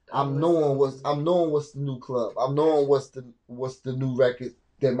 majority I'm knowing what's the new club. I'm knowing what's the new record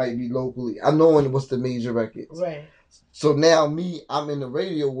that might be locally. I'm knowing what's the major records. Right. So now I'm in the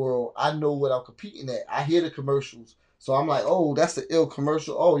radio world. I know what I'm competing at. I hear the commercials. So I'm like, oh, that's an ill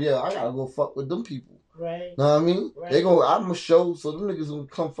commercial. Oh yeah, I gotta go fuck with them people. Right. Know what I mean? Right. I'm a show, so them niggas gonna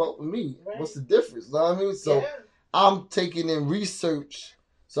come fuck with me. Right. What's the difference? Know what I mean? So I'm taking in research.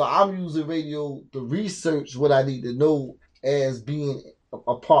 So I'm using radio to research what I need to know as being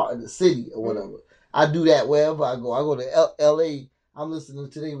a part of the city or whatever. Mm-hmm. I do that wherever I go. I go to L.A., I'm listening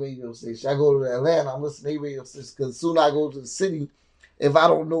to their radio station. I go to Atlanta, I'm listening to their radio station. Because soon I go to the city, if I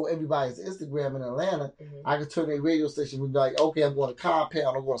don't know everybody's Instagram in Atlanta, I can turn their radio station and be like, okay, I'm going to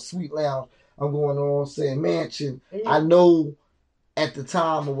Compound, I'm going to Sweet Lounge, I'm going on, say, Mansion. Mm-hmm. I know at the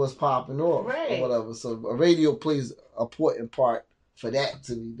time of what's popping off or whatever. So a radio plays an important part for that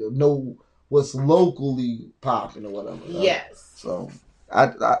to me, to know what's locally popping or whatever. Yes. So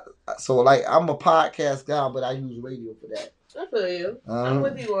I'm a podcast guy, but I use radio for that. I feel you. I'm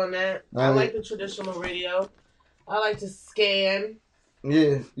with you on that. I like the traditional radio. I like to scan.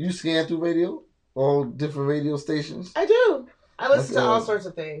 Yeah, you scan through radio? All different radio stations? I do. I listen to all sorts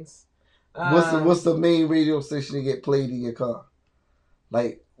of things. What's the main radio station that get played in your car?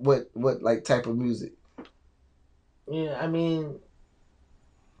 Like what like type of music? Yeah, I mean,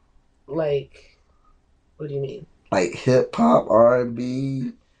 like, what do you mean? Like hip hop,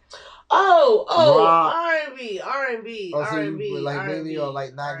 R&B. Rock. R&B. Oh, so you like R&B. maybe on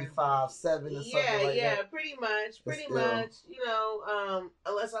like 95.7 or something like that? Yeah, pretty much.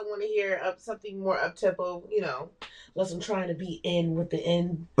 Unless I want to hear something more up-tempo, unless I'm trying to be in with the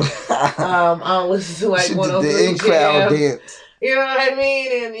in. I'll listen to like 103 the in-crowd dance. You know what I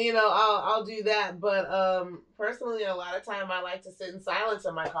mean? And, I'll do that. But personally, a lot of time I like to sit in silence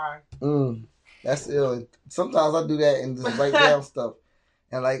in my car. That's ill. Sometimes I do that and just write down stuff.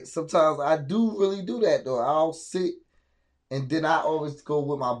 And like sometimes I do really do that though. I'll sit and then I always go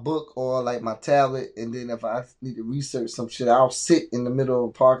with my book or like my tablet. And then if I need to research some shit, I'll sit in the middle of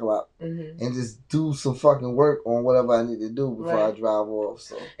a parking lot and just do some fucking work on whatever I need to do before I drive off.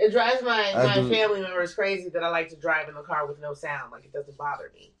 So it drives my family members crazy that I like to drive in the car with no sound. Like it doesn't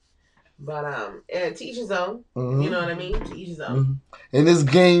bother me. But to each his own. You know what I mean? To each his own. In this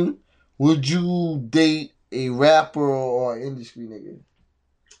game, would you date a rapper or an industry nigga?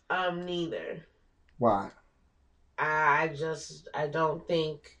 Neither. Why? I don't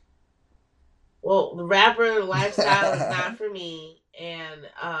think. Well, the rapper lifestyle is not for me, and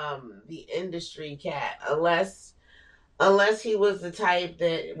the industry cat, unless he was the type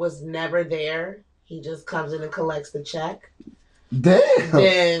that was never there, he just comes in and collects the check. Damn.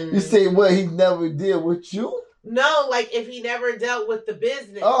 Then you say what he never did with you? No, like if he never dealt with the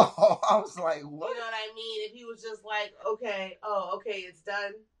business. Oh, I was like, what? You know what I mean? If he was just like, okay, it's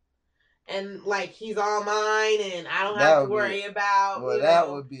done. And like he's all mine, and I don't have to worry about. Well, that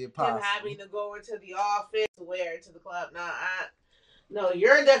would be impossible. Him having to go into the office to wear it to the club. No,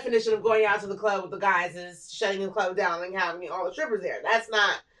 your definition of going out to the club with the guys is shutting the club down and having all the strippers there. That's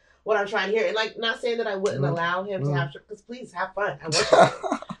not what I'm trying to hear. And like, not saying that I wouldn't allow him to have strippers. Please have fun. I want you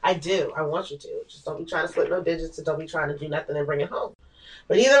to. I do. I want you to. Just don't be trying to split no digits, and don't be trying to do nothing and bring it home.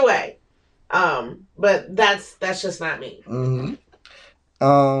 But either way, but that's just not me.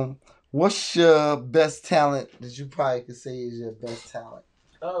 What's your best talent that you probably could say is your best talent?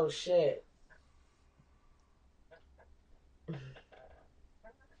 Oh, shit.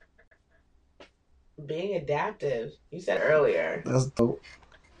 Being adaptive. You said earlier. That's dope.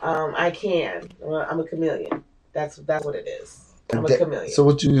 I can. I'm a chameleon. That's what it is. I'm a chameleon. So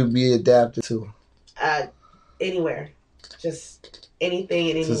what you would be adapted to? Anywhere. Just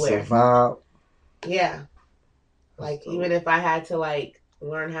anything and anywhere. To survive? Yeah. Like, even if I had to, like,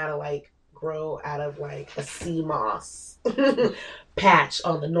 learn how to like grow out of like a sea moss patch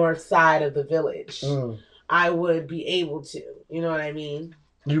on the north side of the village, I would be able to. You know what I mean?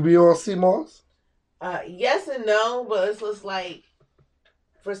 You be on sea moss? Yes and no, but it's just like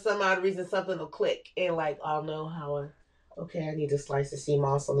for some odd reason something will click and like I'll know how okay, I need to slice the sea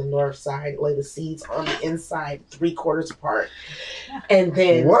moss on the north side, lay the seeds on the inside, 3/4 apart, and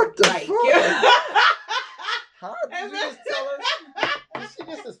then what the fuck? How did you just tell us? Did she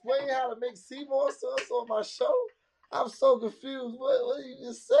just explain how to make sea moss to us on my show? I'm so confused. What did you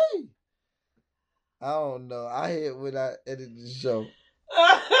just say? I don't know. I hear when I edit the show.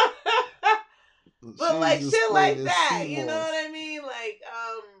 But like shit like that, you know what I mean? Like,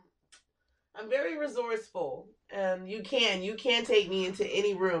 I'm very resourceful, and you can take me into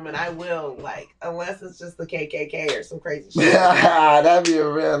any room, and I will, like, unless it's just the KKK or some crazy shit. That'd be a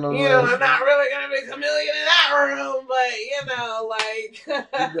random. You know, I'm not really gonna be a chameleon in that room, but you know, like,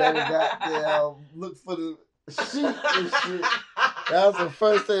 you better goddamn look for the sheep and shit. That's the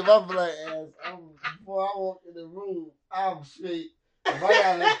first thing my black ass. Before I walk in the room, I'm straight. If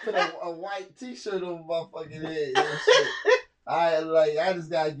I gotta put a white t-shirt over my fucking head, and shit. I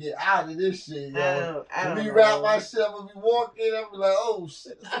just gotta get out of this shit, yo. Let me wrap my shit. I'm gonna be walking. I'm be like, oh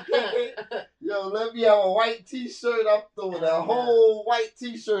shit, it's okay. Yo, let me have a white t-shirt. I'm throwing a whole white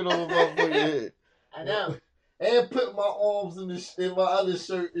t-shirt over my fucking head. I know. And put my arms in my other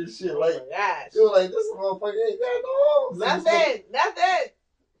shirt and shit. Like, oh my gosh. You're like, this motherfucker ain't got no arms. That's it.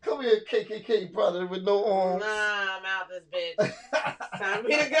 Come here, KKK brother with no arms. Nah, I'm out this bitch. Time for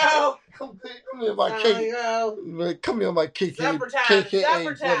me to go. Come here, my KKK. Come here, my KKK. Supper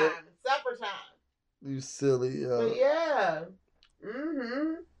time. Supper time. You silly. But yeah.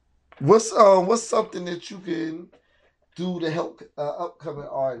 Mm-hmm. What's something that you can do to help upcoming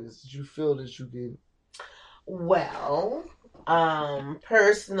artists? Did you feel that you can? Well,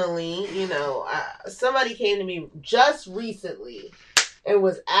 personally, you know, somebody came to me just recently and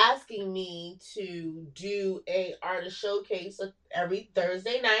was asking me to do a artist showcase every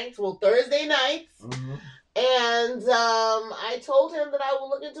Thursday nights. Mm-hmm. And I told him that I will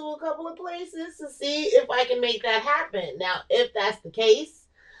look into a couple of places to see if I can make that happen. Now, if that's the case,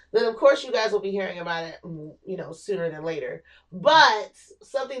 then of course you guys will be hearing about it, you know, sooner than later. But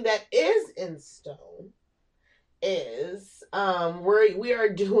something that is in stone is we are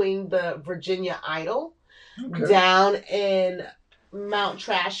doing the Virginia Idol down in Mount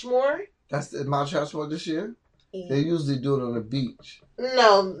Trashmore. That's the Mount Trashmore this year? They usually do it on the beach.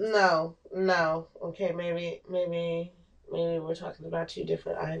 No. Okay, maybe we're talking about two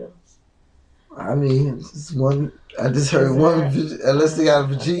different idols. I mean, it's one. I just heard one. Unless they got a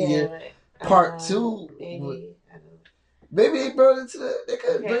Virginia part 2. Maybe they brought it to They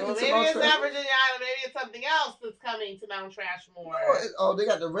could bring it to Mount Trashmore. Maybe it's not Virginia Idol. Maybe it's something else that's coming to Mount Trashmore. They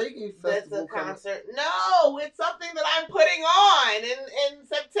got the reggae festival. That's a concert. No, it's something that I'm putting on in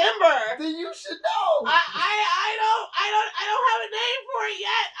September. Then you should know. I don't have a name for it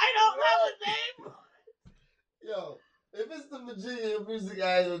yet. I don't have a name. Yo, if it's the Virginia Music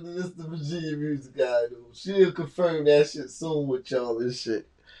Idol, then it's the Virginia Music Idol. She'll confirm that shit soon with y'all and shit.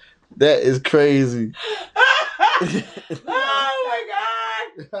 That is crazy. Oh my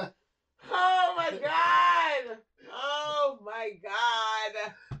god! Oh my god! Oh my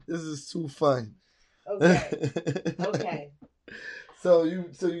god! This is too fun. Okay. So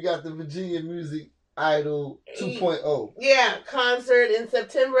you got the Virginia Music Idol 2.0. Yeah, concert in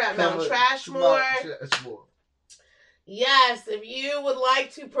September at Mount Trashmore. Yes, if you would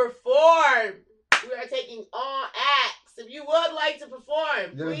like to perform, we are taking all acts. If you would like to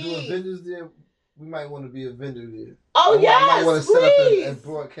perform, please. Doing vendors there. We might want to be a vendor there. Oh, yes, I might want to set up and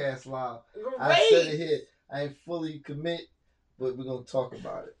broadcast live. Great. I said it here. I ain't fully commit, but we're going to talk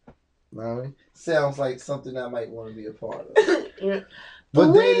about it. You know what I mean? Sounds like something I might want to be a part of. Yeah.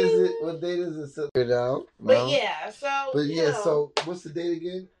 What date is it? What date is it? September. But yeah, so what's the date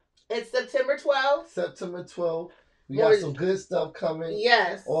again? It's September 12th. September 12th. We got some good stuff coming.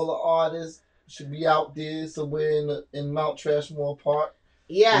 Yes. All the artists should be out there somewhere in Mount Trashmore Park.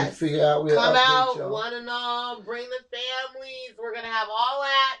 Yes. Come out, one and all. Bring the families. We're going to have all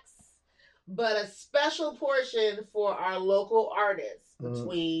acts, but a special portion for our local artists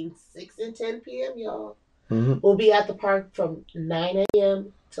between 6 and 10 p.m., y'all. Mm-hmm. We'll be at the park from 9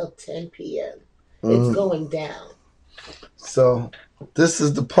 a.m. till 10 p.m. It's going down. So this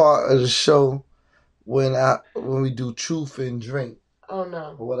is the part of the show when we do Truth and Drink. Oh,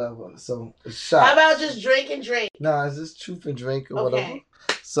 no. Or whatever. So, it's shot. How about just drink and drink? Nah, it's just Truth and Drink or whatever.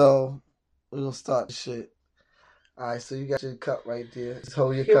 So, we're going to start the shit. All right, so you got your cup right there. Just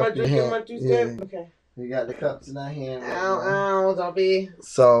hold your cup in your hand. Yeah. Okay. You got the cups in our hand. Right don't be.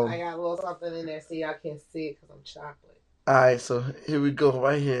 So, I got a little something in there so y'all can't see it because I'm chocolate. All right, so here we go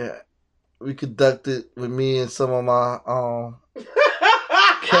right here. We conducted with me and some of my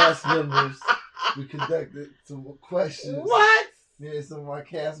cast members. We conducted some questions. What? Yeah, some of my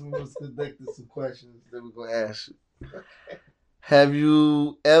cast members conducted some questions that we're gonna ask you. Okay. Have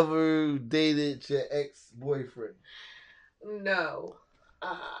you ever dated your ex-boyfriend? No.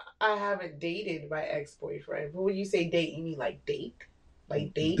 I haven't dated my ex-boyfriend. But when you say date, you mean like date?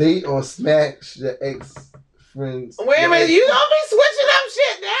 Like date? Date or smash your ex-friends? Wait a minute, you gonna be switching up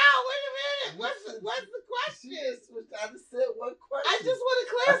shit now? Wait a minute. What's the question? I just said one question. I just want a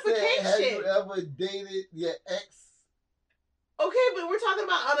clarification. Have you ever dated your ex? Okay, but we're talking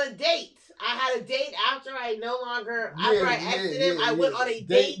about on a date. I had a date after I exited him. I went on a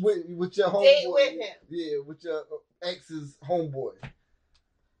date with your homeboy. Date with him. Yeah, with your ex's homeboy.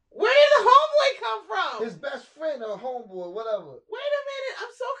 Where did the homeboy come from? His best friend or homeboy, whatever. Wait a minute,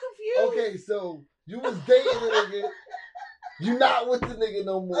 I'm so confused. Okay, so you was dating a nigga. You not with the nigga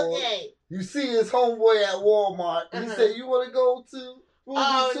no more. Okay. You see his homeboy at Walmart. And he said, you want to go to Ruby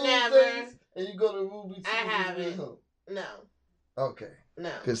Tuesdays? Never. And you go to Ruby Tuesdays. I haven't. No. Okay.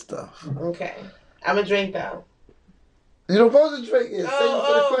 No. Good stuff. Okay. I'm a drink though. You don't supposed to drink it. Save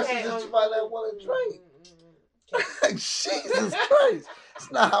for the questions okay. that you might not want to drink. Okay. Jesus Christ.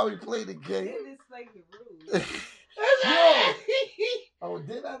 It's not how we play the game. It's like the rules. No. Oh,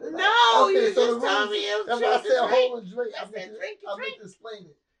 did I? No, okay, you so just told me it was true. I said hold a drink. I said drink. I'm going to explain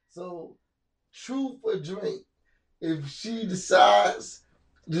it. So, truth or drink. If she decides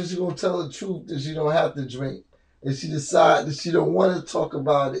that she's going to tell the truth, that she don't have to drink. If she decides that she don't want to talk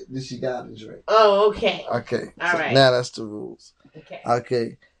about it, then she got to drink. Oh, okay. Okay. All right. Now that's the rules. Okay.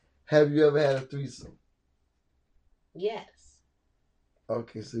 Okay. Have you ever had a threesome? Yes.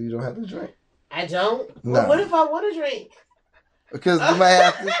 Okay, so you don't have to drink. I don't? No. Well, what if I want to drink? Because you might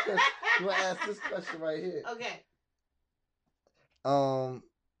ask this question. You might ask this question right here. Okay.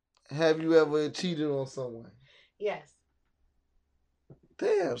 Have you ever cheated on someone? Yes.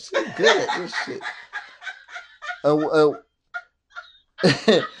 Damn, she's good at this shit.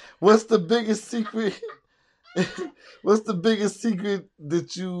 What's the biggest secret? What's the biggest secret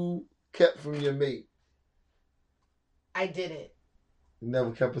that you kept from your mate? I didn't. You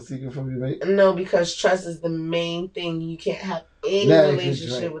never kept a secret from your mate? No, because trust is the main thing. You can't have any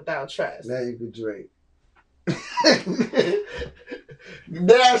relationship without trust. Now you can drink.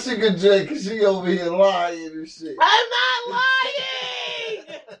 Now she can drink because she over here lying and shit. I'm not lying!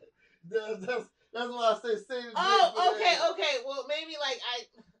 That's why I say the drink. Oh, okay. Well, maybe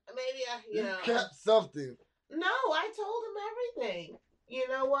you know. You kept something. No, I told him everything. You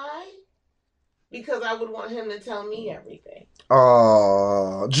know why? Because I would want him to tell me everything.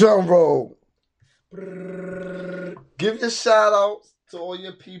 Oh, drum roll. Give your shout outs to all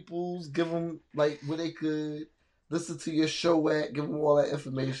your peoples. Give them like where they could listen to your show at. Give them all that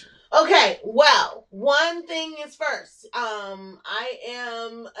information. Okay, well, one thing is first. I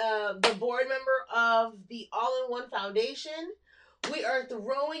am the board member of the All-in-One Foundation. We are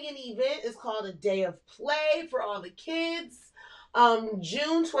throwing an event. It's called A Day of Play for all the kids.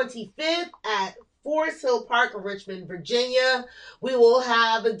 June 25th at Forest Hill Park in Richmond, Virginia. We will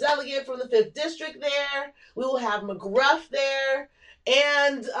have a delegate from the 5th District there. We will have McGruff there.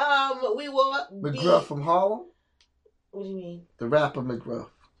 And we will McGruff from Harlem? What do you mean? The rapper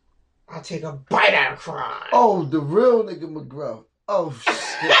McGruff. I'll take a bite out of crime. Oh, the real nigga McGruff. Oh, shit.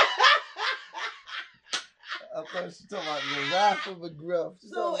 I thought you were talking about the rapper McGruff.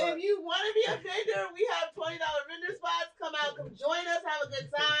 So if you want to be a vendor, we have $20 vendor spots. Come out, come join us, have a good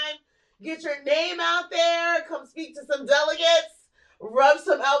time. Get your name out there. Come speak to some delegates. Rub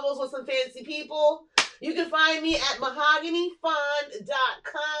some elbows with some fancy people. You can find me at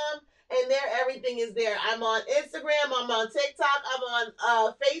mahoganyfawn.com. And there, everything is there. I'm on Instagram. I'm on TikTok. I'm on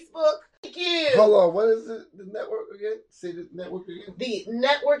Facebook. Thank you. Hold on. What is it? The network again? Say the network again. The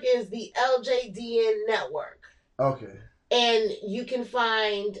network is the LJDN Network. Okay. And you can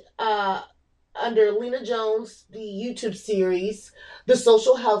find under Lena Jones the YouTube series, the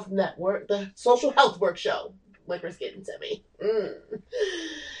Social Health Network, the Social Health Work Show. Liquor's getting to me.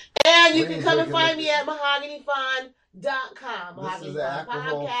 And you can come and find me at mahoganyfawn.com. This is an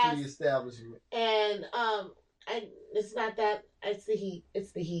alcohol-free establishment. And it's not that. It's the heat.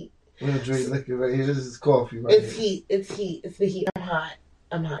 It's the heat. We're gonna drink liquor right here. This is coffee right here. It's heat. It's heat. It's the heat.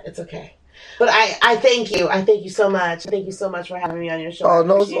 I'm hot. It's okay. But I thank you. I thank you so much. Thank you so much for having me on your show. Oh,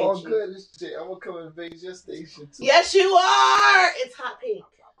 no, it's all good. This shit. I'm gonna come and invade your station too. Yes, you are. It's Hot Pink.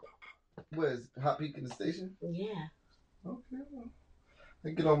 What is it? Hot Pink in the station? Yeah. Okay. Well, I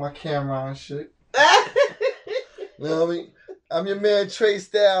get on my camera and shit. You know what I mean? I'm your man Trey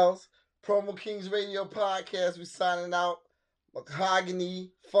Styles, Promo Kings Radio Podcast. We signing out.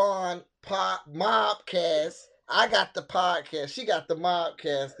 Mahogany, Fawn, Pop, Mobcast. I got the podcast. She got the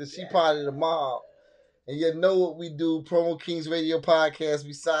Mobcast because she part of the mob. And you know what we do. Promo Kings Radio Podcast.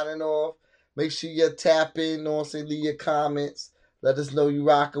 We signing off. Make sure you tap in. You know what I'm saying? Leave your comments. Let us know you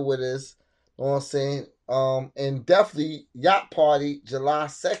rocking with us. You know what I'm saying? And definitely Yacht Party, July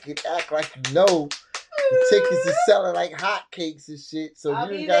 2nd. Act like you know. The tickets is selling like hotcakes and shit. So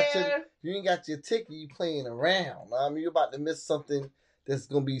if you ain't got your ticket, you playing around. I mean, you're about to miss something that's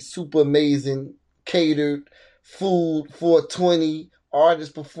gonna be super amazing. Catered, food, 420,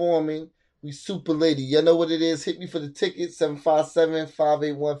 artists performing. We super lady. You know what it is. Hit me for the tickets,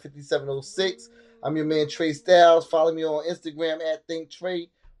 757-581-5706. I'm your man, Trey Styles. Follow me on Instagram at ThinkTrey.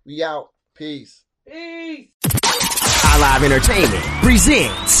 We out. Peace. Peace. iLive Entertainment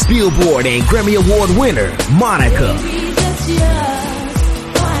presents Billboard and Grammy Award winner, Monica.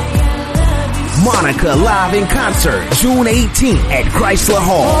 Monica live in concert, June 18th at Chrysler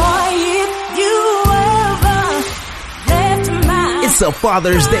Hall. It's a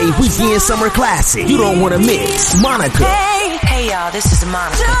Father's Day weekend summer classic you don't want to miss. Monica. Hey y'all, this is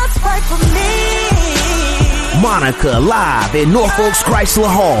Monica. Monica live in Norfolk's Chrysler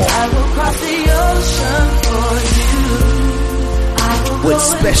Hall. I will cross the ocean for you. With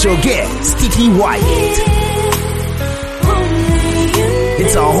special guest, Kiki Wyatt.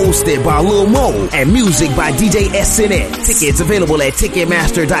 It's all hosted by Lil Mo and music by DJ SNS. Tickets available at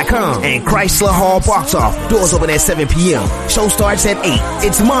Ticketmaster.com and Chrysler Hall box off. Doors open at 7 p.m. Show starts at 8.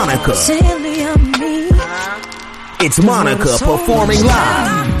 It's Monica. It's Monica performing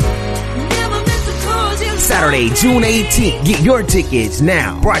live. Saturday, June 18th. Get your tickets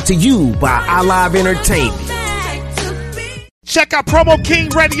now. Brought to you by iLive Entertainment. Check out Promo King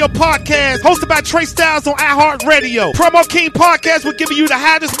Radio Podcast, hosted by Trey Styles on iHeartRadio. Promo King Podcast will give you the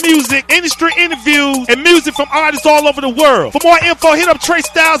hottest music, industry interviews, and music from artists all over the world. For more info, hit up Trey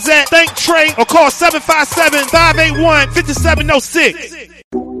Styles at Thank Trey or call 757-581-5706.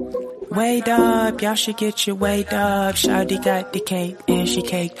 Wait up, y'all should get your weight up. Shawty got the cake and she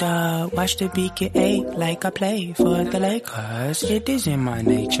caked up. Watch the beat get ate like I play for the Lakers. It is in my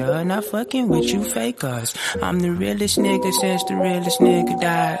nature, not fucking with you fakers. I'm the realest nigga since the realest nigga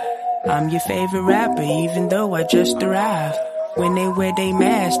died. I'm your favorite rapper even though I just arrived. When they wear they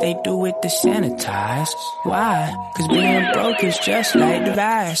mask, they do it to sanitize. Why? Cause being broke is just like the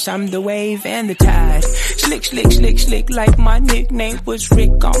virus. I'm the wave and the tide. Slick, slick, slick, slick like my nickname was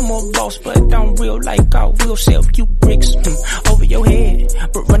Rick. I'm more boss, but I'm real like I will sell you bricks over your head.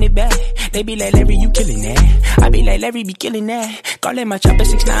 But run it back. They be like, Larry, you killing that. I be like, Larry, be killing that. Call it my chopper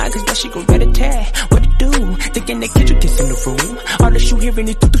 6'9", cause that shit go rat-a-tat. What it do? Thinking they get you kiss in the room. All that you hearing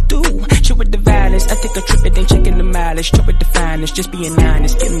is do-do-do. Shit with the violence. I take a trip and then checking the mileage. Trip with the finest. Just being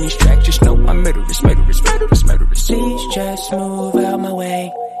honest. Getting these tracks. Just know I'm murderous, murderous, murderous, murderous. Please just move out my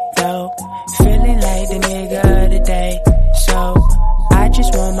way, though. Feeling like the nigga of the day. So, I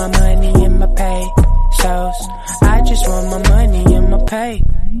just want my money in my pay. So, I just want my money in my pay.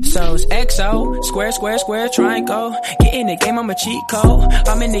 So's XO, square, square, square, triangle. Get in the game, I'm a cheat code.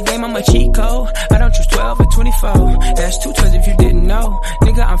 I'm in the game, I'm a cheat code. I don't choose 12 or 24. That's 2 12 if you didn't know.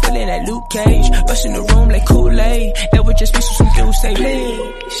 Nigga, I'm feeling that Luke Cage. Bust in the room like Kool-Aid. That would just be so some dudes say,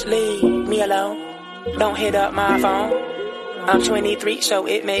 please leave me alone. Don't hit up my phone. I'm 23, so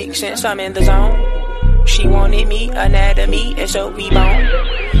it makes sense I'm in the zone. She wanted me, anatomy, and so we bone.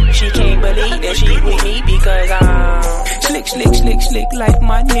 She can't believe that she with me because I'm slick, slick, slick, slick like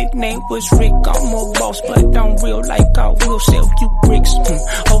my nickname was Rick. I'm more boss, but I'm real like I will sell you bricks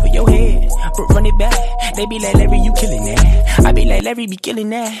over your head. But run it back. They be like, Larry, you killing that. I be like, Larry, be killing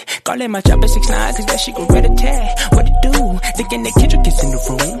that. Call it my chopper 6'9", cause that shit go rat-a-tat. What it do? Thinking they catch you kiss in the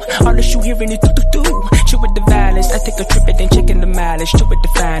room. All that you hearing is do-do-do. Shit with the violence. I take a trip and then checking the mileage. Shit with the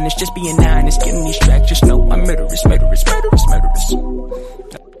finest. Just being honest. Getting these tracks. Just know I'm murderous, murderous, murderous, murderous.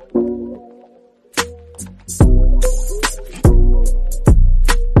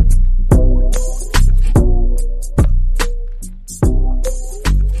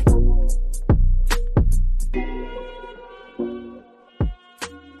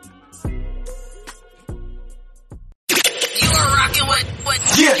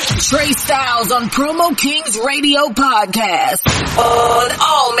 Trey Styles on Promo Kings Radio Podcast on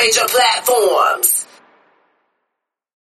all major platforms.